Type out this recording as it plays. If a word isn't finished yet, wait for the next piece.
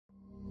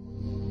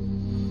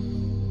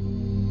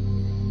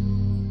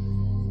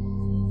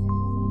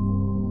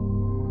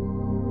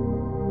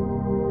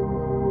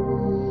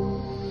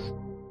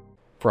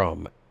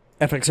From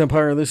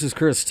FXEmpire, this is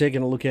Chris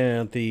taking a look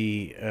at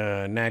the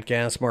nat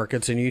gas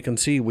markets, and you can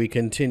see we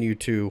continue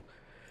to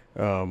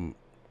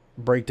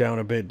break down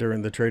a bit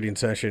during the trading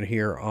session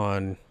here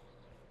on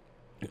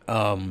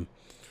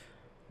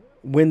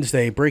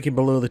Wednesday, breaking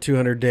below the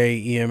 200-day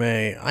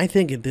EMA. I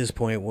think at this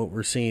point what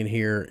we're seeing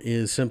here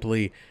is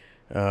simply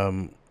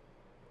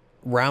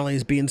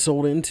rallies being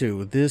sold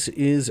into. This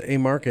is a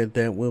market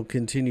that will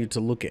continue to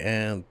look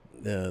at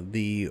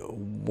the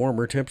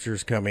warmer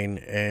temperatures coming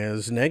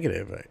as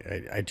negative.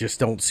 I just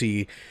don't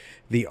see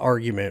the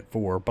argument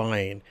for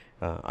buying.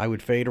 I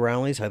would fade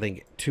rallies. I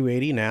think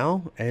 280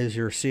 now as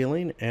your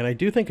ceiling, and I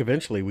do think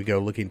eventually we go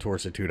looking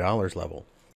towards the $2 level.